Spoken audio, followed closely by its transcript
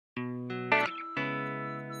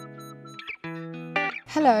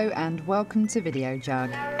Hello and welcome to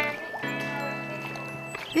Videojug.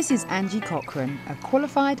 This is Angie Cochran, a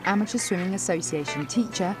qualified Amateur Swimming Association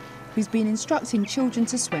teacher who's been instructing children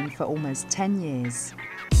to swim for almost 10 years.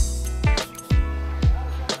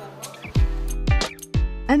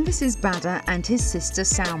 And this is Badr and his sister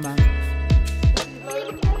Salma.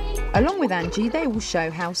 Along with Angie, they will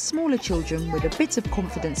show how smaller children with a bit of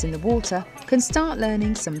confidence in the water can start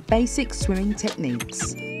learning some basic swimming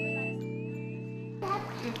techniques.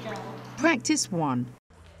 Practice 1.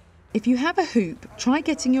 If you have a hoop, try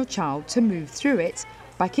getting your child to move through it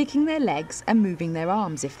by kicking their legs and moving their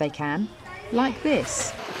arms if they can, like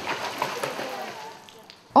this.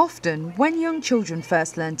 Often, when young children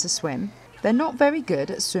first learn to swim, they're not very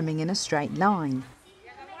good at swimming in a straight line.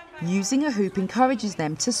 Using a hoop encourages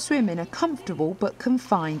them to swim in a comfortable but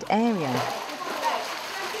confined area.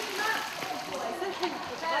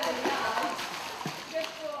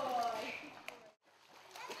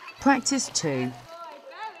 Practice 2.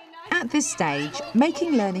 At this stage,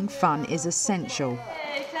 making learning fun is essential.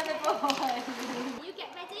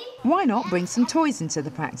 Why not bring some toys into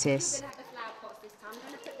the practice?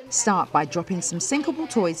 Start by dropping some sinkable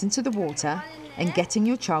toys into the water and getting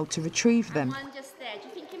your child to retrieve them.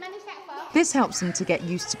 This helps them to get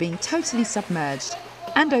used to being totally submerged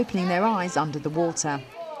and opening their eyes under the water.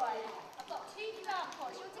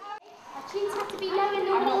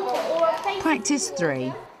 Practice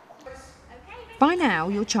 3. By now,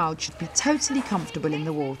 your child should be totally comfortable in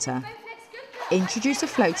the water. Introduce a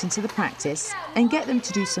float into the practice and get them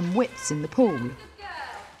to do some whips in the pool.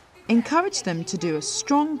 Encourage them to do a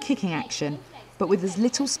strong kicking action, but with as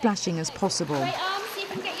little splashing as possible.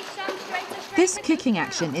 This kicking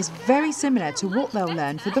action is very similar to what they'll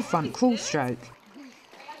learn for the front crawl stroke.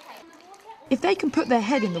 If they can put their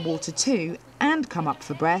head in the water too and come up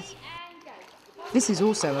for breath, this is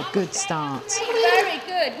also a good start. Very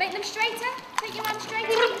good. Make them straighter. Take your hand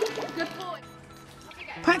straighter. Good boy.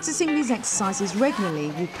 Practicing these exercises regularly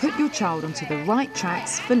will put your child onto the right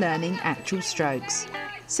tracks for learning actual strokes.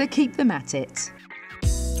 So keep them at it.